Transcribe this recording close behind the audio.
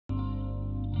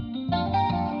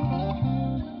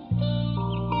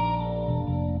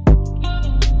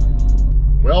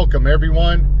Welcome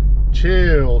everyone.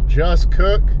 Chill Just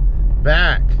Cook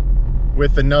back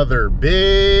with another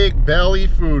big belly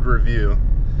food review.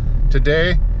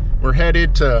 Today we're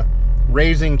headed to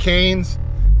Raising Cane's.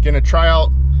 Gonna try out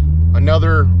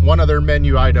one of their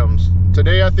menu items.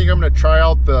 Today I think I'm gonna try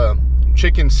out the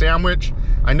chicken sandwich.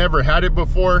 I never had it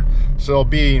before, so it'll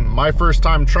be my first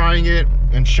time trying it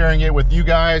and sharing it with you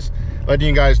guys, letting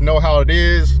you guys know how it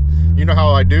is. You know how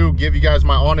I do, give you guys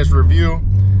my honest review.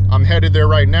 I'm headed there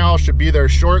right now, should be there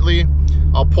shortly.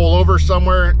 I'll pull over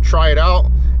somewhere, try it out,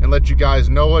 and let you guys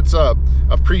know what's up.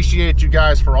 Appreciate you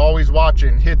guys for always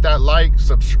watching. Hit that like,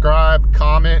 subscribe,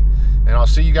 comment, and I'll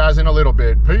see you guys in a little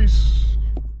bit. Peace.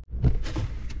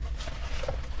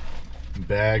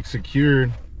 Bag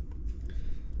secured.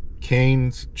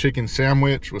 Cane's chicken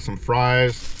sandwich with some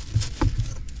fries.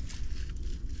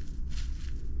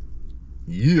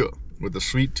 Yeah, with the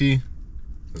sweet tea.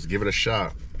 Let's give it a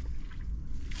shot.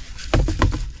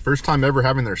 First time ever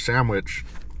having their sandwich.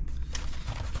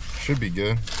 Should be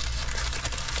good.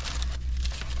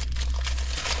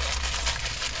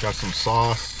 Got some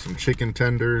sauce, some chicken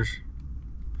tenders.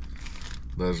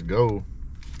 Let's go.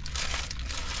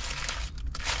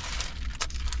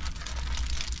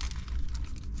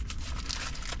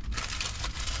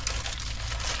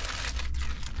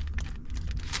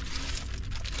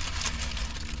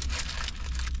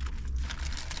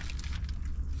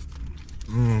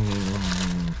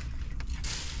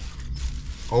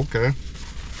 Okay.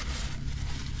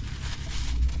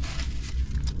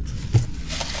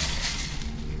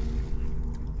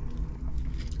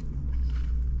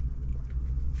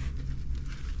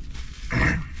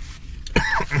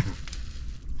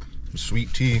 Some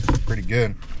sweet tea, pretty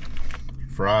good.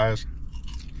 Fries.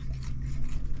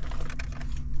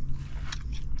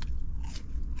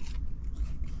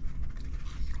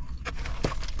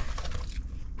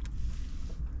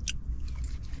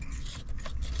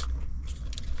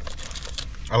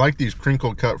 I like these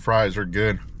crinkle cut fries, they're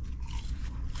good.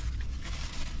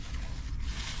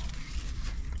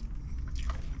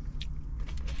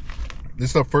 This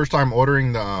is the first time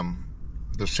ordering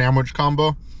the sandwich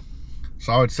combo.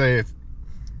 So I would say if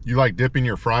you like dipping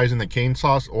your fries in the cane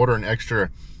sauce, order an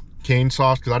extra cane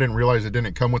sauce, because I didn't realize it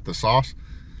didn't come with the sauce.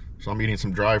 So I'm eating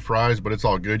some dry fries, but it's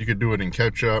all good. You could do it in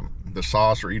ketchup, the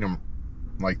sauce, or eat them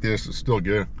like this. It's still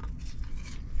good.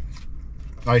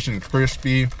 Nice and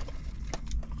crispy.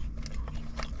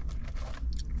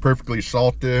 Perfectly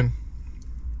salted.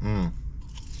 The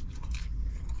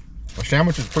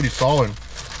sandwich is pretty solid.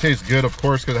 Tastes good, of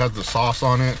course, because it has the sauce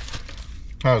on it.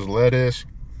 Has lettuce.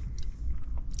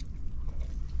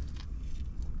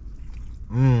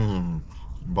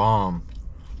 Bomb.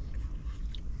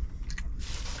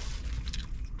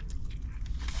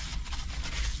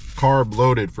 Carb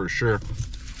loaded for sure.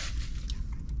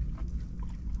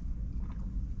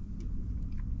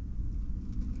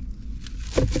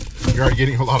 You're already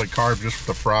getting a lot of carbs just with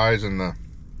the fries and the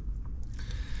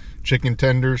chicken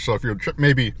tenders. So if you're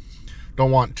maybe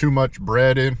don't want too much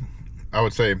bread in, I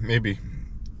would say maybe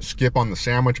skip on the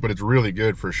sandwich, but it's really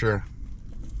good for sure.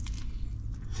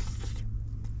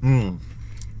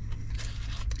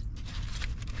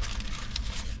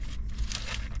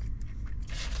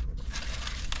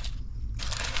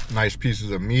 Nice pieces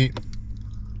of meat.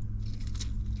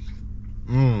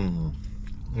 Look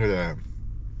at that.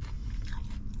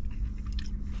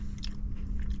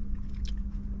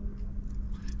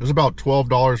 It was about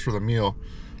 $12 for the meal,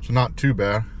 so not too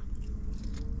bad.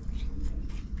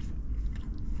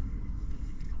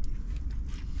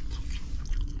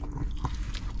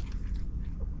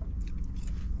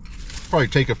 Probably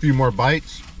take a few more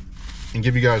bites and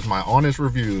give you guys my honest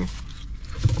review.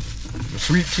 The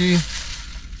sweet tea,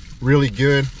 really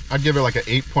good. I'd give it like an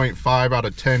 8.5 out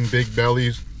of 10 big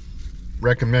bellies.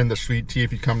 Recommend the sweet tea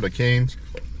if you come to Cane's.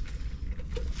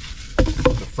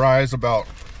 The fries, about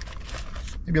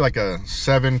maybe like a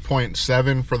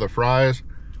 7.7 for the fries.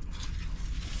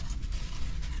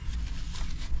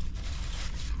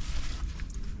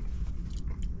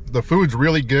 The food's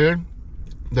really good.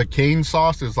 The cane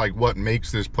sauce is like what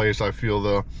makes this place, I feel,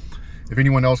 though. If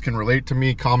anyone else can relate to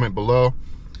me, comment below.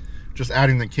 Just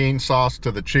adding the cane sauce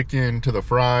to the chicken, to the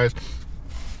fries,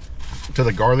 to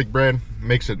the garlic bread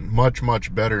makes it much,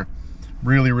 much better.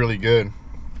 Really, really good.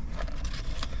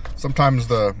 Sometimes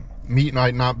the meat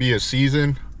might not be as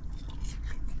seasoned,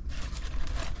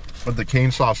 but the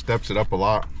cane sauce steps it up a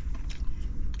lot.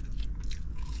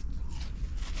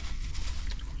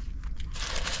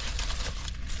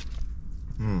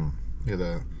 Look at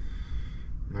that.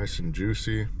 Nice and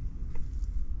juicy.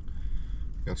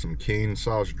 Got some cane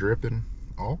sauce dripping.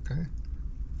 Okay.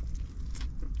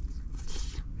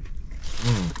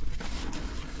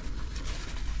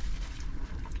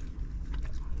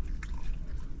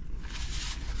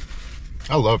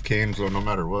 I love Cane's though, no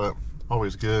matter what.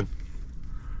 Always good.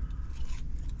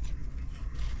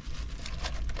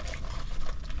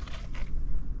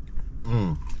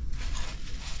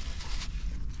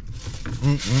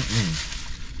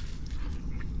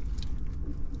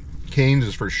 Cane's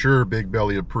is for sure Big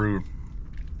Belly approved.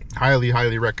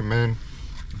 Highly recommend.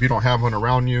 If you don't have one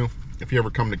around you, if you ever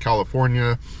come to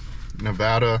California,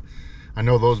 Nevada, I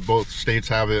know those both states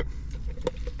have it.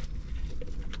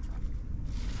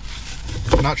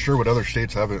 I'm not sure what other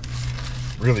states have it.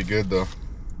 Really good though.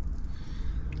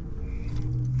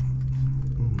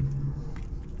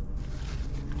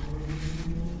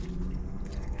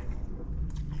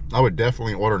 I would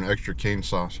definitely order an extra cane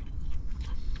sauce.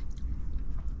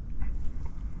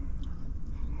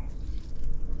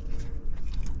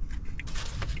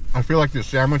 I feel like this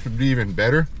sandwich would be even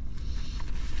better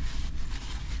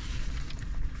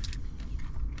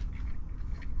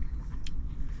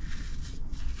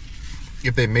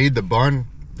if they made the bun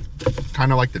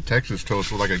kind of like the Texas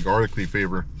toast with like a garlicky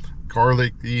flavor.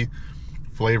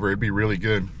 It'd be really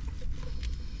good.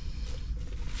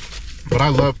 But I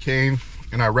love Cane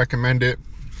and I recommend it.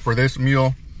 For this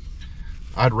meal,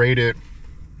 I'd rate it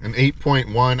an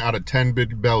 8.1 out of 10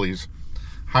 Big Bellies.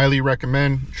 Highly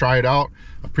recommend. Try it out.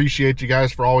 Appreciate you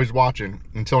guys for always watching.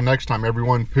 Until next time,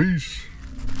 everyone, peace.